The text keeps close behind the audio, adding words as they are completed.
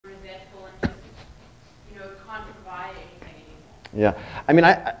Yeah, I mean,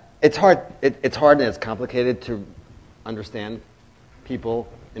 it's hard. It's hard and it's complicated to understand people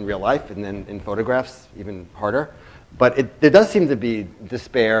in real life, and then in photographs, even harder. But there does seem to be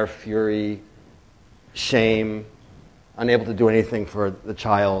despair, fury, shame, unable to do anything for the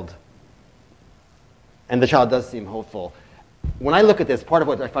child, and the child does seem hopeful. When I look at this, part of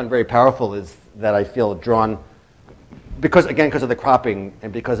what I find very powerful is that I feel drawn, because of the cropping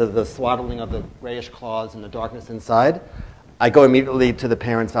and because of the swaddling of the grayish claws and the darkness inside, I go immediately to the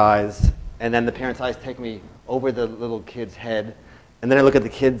parent's eyes, and then the parent's eyes take me over the little kid's head, and then I look at the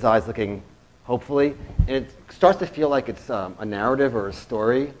kid's eyes looking hopefully, and it starts to feel like it's a narrative or a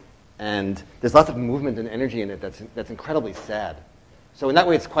story, and there's lots of movement and energy in it that's incredibly sad. So in that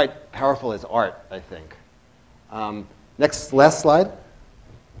way, it's quite powerful as art, I think. Last slide.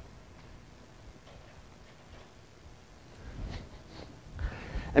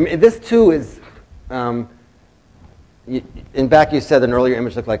 I mean, this too is, in back you said an earlier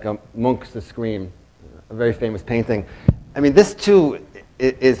image looked like Munch's The Scream, a very famous painting. I mean, this too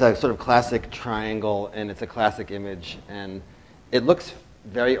is a sort of classic triangle, and it's a classic image, and it looks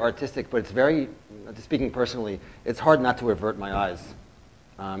very artistic, but it's very, speaking personally, it's hard not to avert my eyes,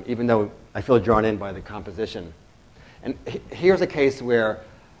 even though I feel drawn in by the composition. And here's a case where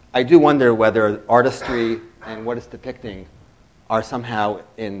I do wonder whether artistry and what it's depicting are somehow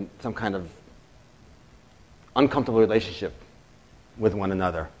in some kind of uncomfortable relationship with one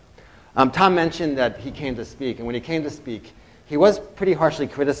another. Tom mentioned that he came to speak, and when he came to speak, he was pretty harshly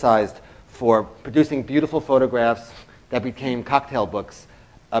criticized for producing beautiful photographs that became cocktail books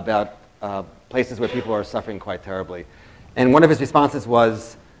about places where people are suffering quite terribly. And one of his responses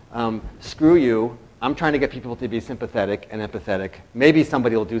was, screw you, I'm trying to get people to be sympathetic and empathetic. Maybe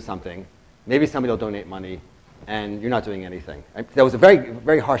somebody will do something. Maybe somebody will donate money, and you're not doing anything. That was a very,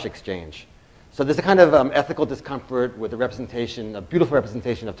 very harsh exchange. So there's a kind of ethical discomfort with a beautiful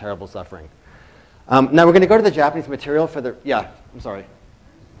representation of terrible suffering. Now we're going to go to the Japanese material for the, yeah, I'm sorry.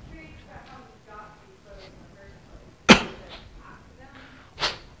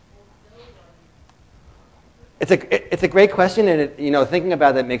 It's a great question, and thinking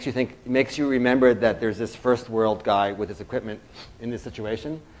about it makes you remember that there's this first world guy with his equipment in this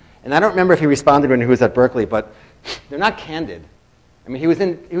situation. And I don't remember if he responded when he was at Berkeley, but they're not candid. I mean, he was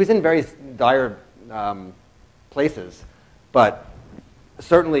in very dire places, but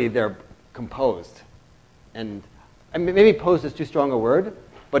certainly they're composed. And I mean, maybe posed is too strong a word,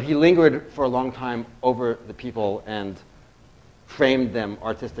 but he lingered for a long time over the people and framed them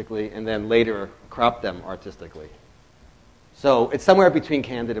artistically, and then later cropped them artistically. So it's somewhere between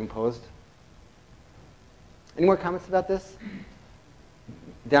candid and posed. Any more comments about this?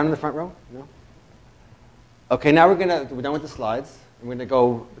 Down in the front row? No? Okay, now we're done with the slides. We're going to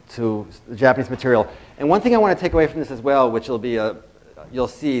go to the Japanese material. And one thing I want to take away from this as well, which will be you'll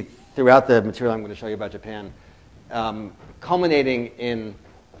see throughout the material I'm going to show you about Japan, culminating in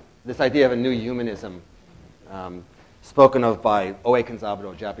this idea of a new humanism, spoken of by Oe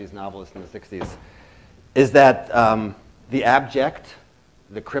Kenzaburo, a Japanese novelist in the 60s, is that the abject,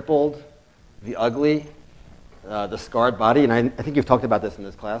 the crippled, the ugly, the scarred body, and I think you've talked about this in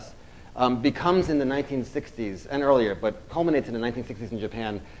this class, becomes in the 1960s and earlier, but culminates in the 1960s in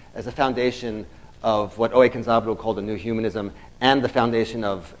Japan as a foundation of what Oe Kenzaburo called a new humanism and the foundation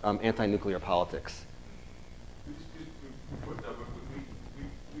of anti-nuclear politics.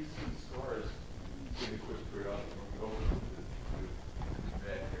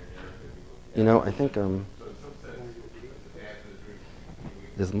 I think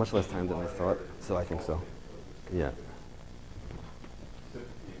there's much less time than I thought, so I think so. Yeah.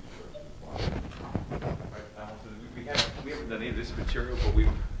 We haven't done any of this material, but we've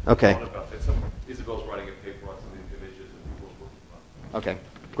thought about that. Isabel's writing a paper on some of these images and people's working on. Okay,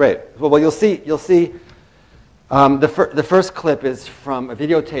 great. Well, you'll see. The first clip is from a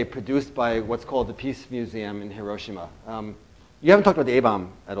videotape produced by what's called the Peace Museum in Hiroshima. You haven't talked about the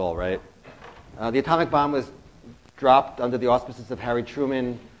A-bomb at all, right? The atomic bomb was dropped under the auspices of Harry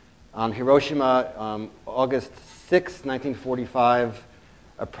Truman on Hiroshima, August 6, 1945,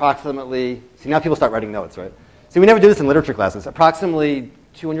 approximately. See, now people start writing notes, right? See, we never do this in literature classes. Approximately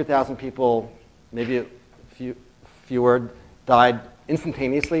 200,000 people, maybe a fewer, died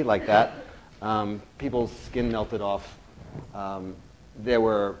instantaneously like that. People's skin melted off. There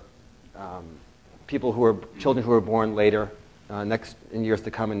were children who were born later, in years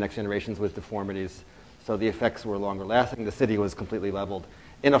to come in next generations with deformities. So the effects were longer lasting. The city was completely leveled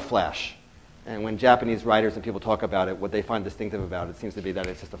in a flash. And when Japanese writers and people talk about it, what they find distinctive about it seems to be that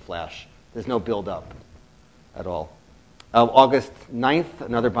it's just a flash. There's no build-up at all. August 9th,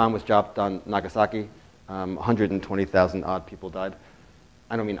 another bomb was dropped on Nagasaki. 120,000 odd people died.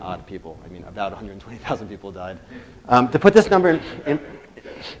 I don't mean odd people, I mean about 120,000 people died. To put this number in,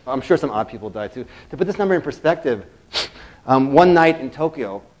 I'm sure some odd people died too. To put this number in perspective, one night in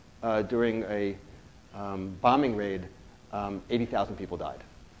Tokyo during a bombing raid, 80,000 people died.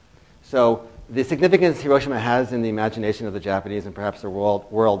 So the significance Hiroshima has in the imagination of the Japanese and perhaps the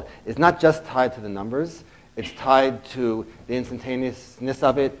world is not just tied to the numbers. It's tied to the instantaneousness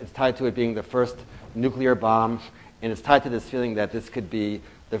of it. It's tied to it being the first nuclear bomb. And it's tied to this feeling that this could be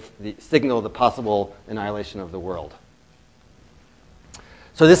the signal of the possible annihilation of the world.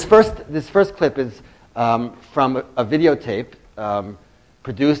 So this first clip is from a videotape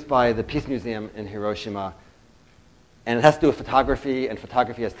produced by the Peace Museum in Hiroshima. And it has to do with photography and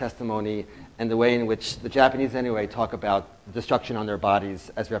photography as testimony and the way in which the Japanese anyway talk about destruction on their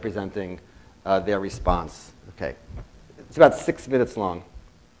bodies as representing their response. Okay. It's about 6 minutes long.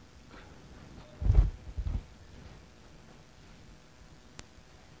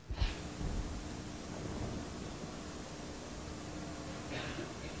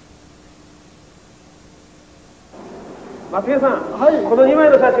 Matsuya さん、はい、この2枚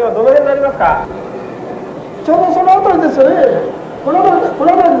の写真はどの辺になりますか？ちょうどその辺りですよね。この辺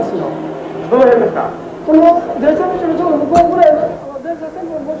りですよ。どの辺ですか？この電車道のちょうど向こうぐらいの電車線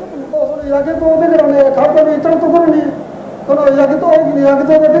路のもうちょっと向こう、それ焼け跡出てるね、川上に至るところにこの焼け跡、大きな焼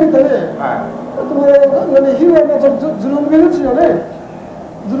け跡ができてね、はい、火がもうずるむけですよね。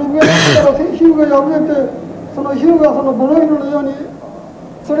ずるむけですから火が破れて、その火がそのボロ色のように、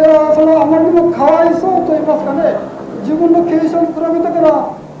それはそのあまりにもかわいそうと言いますかね。自分の継承に比べてか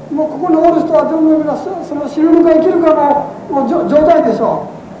らもうここにおる人はどのようなその死ぬのか生きるかのもう状態でし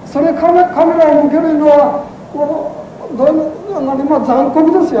ょう。それカメラを向けるのはもうどういうまあ残酷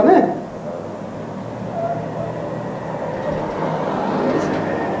ですよね。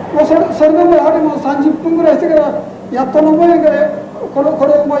もうそれでもやはりもう30分ぐらいしてからやっとの思いでこ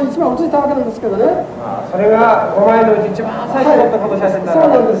れをもう一枚写したわけなんですけどね。それが5枚のうち一番最初のこの写真だ、は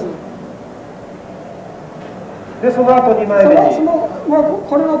い、そうなんです。でその後2枚目にまあ、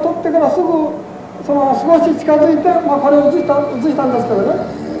これを取ってからすぐ少し近づいて、まあ、これを写したんですけどね、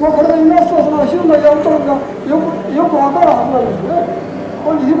まあ、これで見ますとその火のやるとがよく分かるはずなんですね。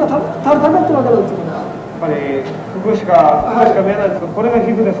ここに火が垂れ下がってるわけなんですよね。やっぱり服しか見えないんですけど、これが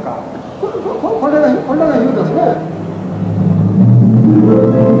皮膚ですか？これが皮膚ですね。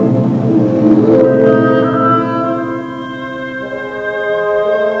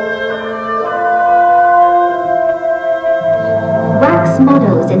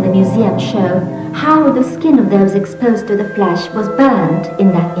Models in the museum show how the skin of those exposed to the flash was burned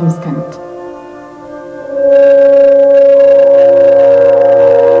in that instant.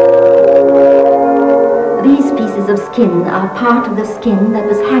 These pieces of skin are part of the skin that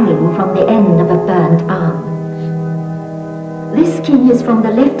was hanging from the end of a burned arm. This skin is from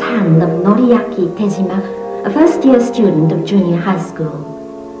the left hand of Noriaki Tejima, a first-year student of junior high school.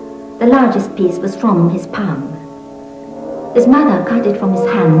 The largest piece was from his palm. His mother cut it from his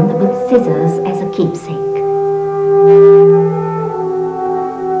hand with scissors as a keepsake.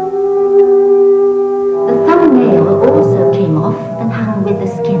 The thumbnail also came off and hung with the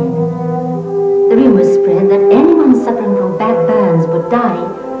skin. The rumor spread that anyone suffering from bad burns would die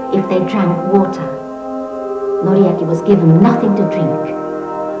if they drank water. Noriaki was given nothing to drink.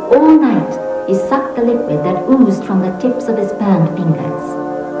 All night he sucked the liquid that oozed from the tips of his burned fingers.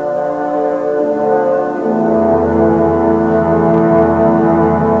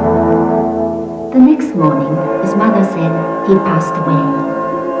 The next morning, his mother said he passed away.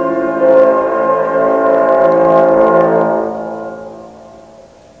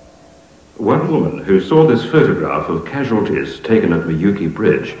 One woman who saw this photograph of casualties taken at Miyuki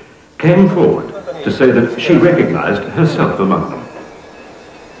Bridge came forward to say that she recognized herself among them.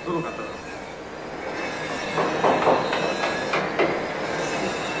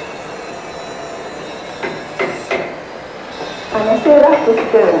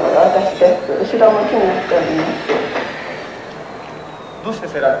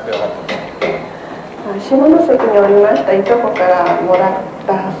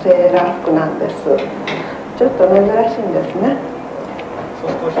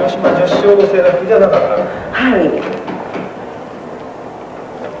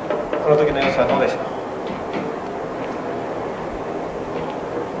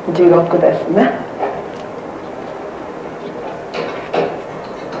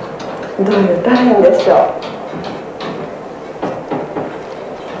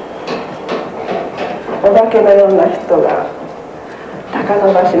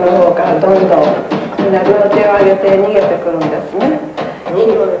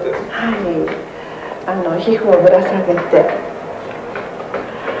 皮膚をぶら下げて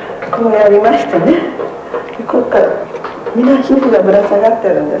こうやりましてね、ここからみんな皮膚がぶら下がって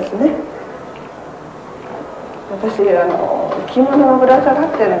るんですね。私着物がぶら下が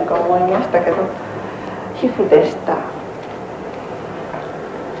ってるんか思いましたけど皮膚でした。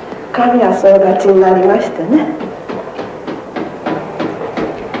髪は総立ちになりましてね、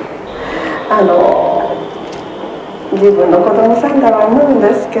自分の子供さんだと思うん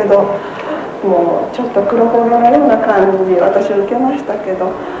ですけど、もうちょっと黒焦げのような感じ私受けましたけ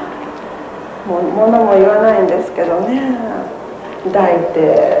ど、もう物も言わないんですけどね、抱い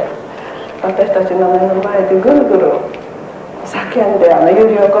て私たちの目の前でぐるぐる叫んで揺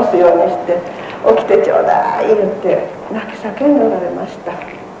り起こすようにして「起きてちょうだい」言って泣き叫んでおられました。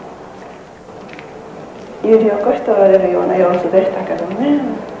揺り起こしておられるような様子でしたけどね、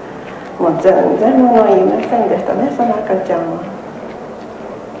もう全然物言いませんでしたね、その赤ちゃんは。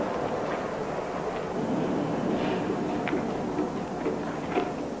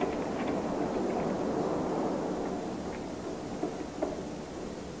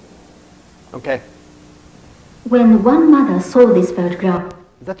Okay. When one mother saw this photograph,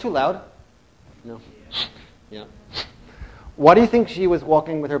 Is that too loud? No. Yeah. Why do you think she was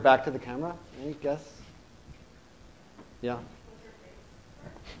walking with her back to the camera? Any guess? Yeah.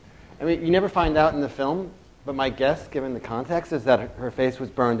 I mean, you never find out in the film, but my guess, given the context, is that her face was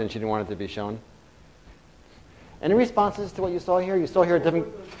burned and she didn't want it to be shown. Any responses to what you saw here? You saw here a different... I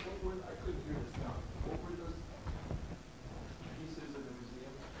couldn't hear this now. What were those pieces in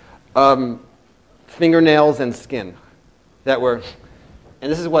the museum? Fingernails and skin that were...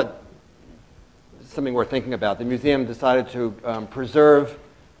 And this is something we're thinking about. The museum decided to preserve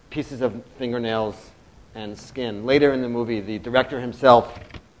pieces of fingernails and skin. Later in the movie, the director himself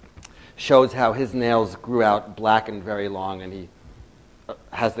shows how his nails grew out black and very long, and he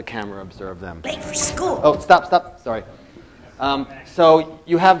has the camera observe them. Late for school. Oh, stop, sorry. So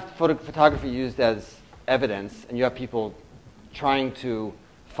you have photography used as evidence, and you have people trying to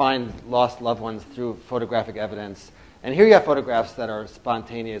find lost loved ones through photographic evidence. And here you have photographs that are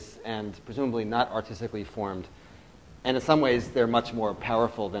spontaneous and presumably not artistically formed. And in some ways, they're much more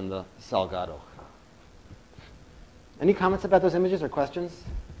powerful than the Salgado. Any comments about those images or questions?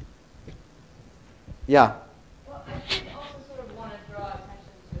 Yeah. Well, I just also sort of want to draw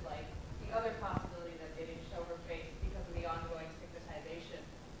attention to the other possibility that they didn't show her face because of the ongoing stigmatization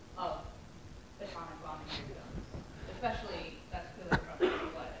of atomic bombing victims. Especially, that's clearly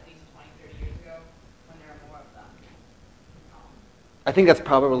from, at least 20, 30 years ago, when there are more of them. I think that's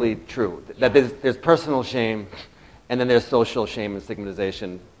probably true. That there's personal shame, and then there's social shame and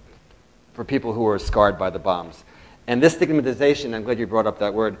stigmatization for people who were scarred by the bombs. And this stigmatization, I'm glad you brought up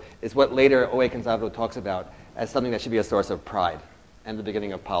that word, is what later Oe Kenzaburo talks about as something that should be a source of pride and the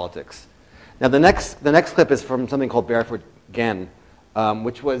beginning of politics. Now the next clip is from something called Barefoot Gen,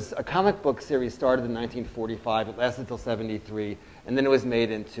 which was a comic book series started in 1945. It lasted until 73, and then it was made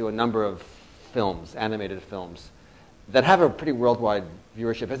into a number of films, animated films, that have a pretty worldwide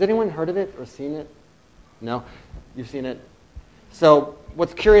viewership. Has anyone heard of it or seen it? No? You've seen it? So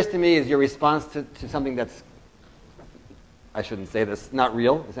what's curious to me is your response to something that's, I shouldn't say this, not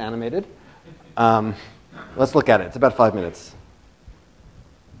real, it's animated. Let's look at it. It's about 5 minutes.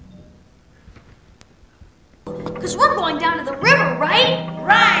 Because we're going down to the river, right?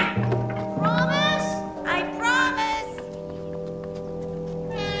 Right. Promise? I promise.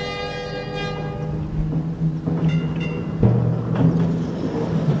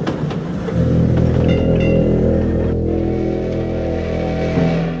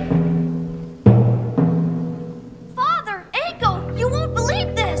 Father, Eiko, you won't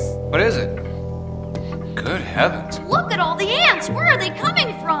believe this. What is it? Good heavens. Look at all the ants. Where are they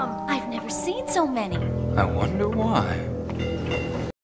coming from? I've never seen so many. I wonder why.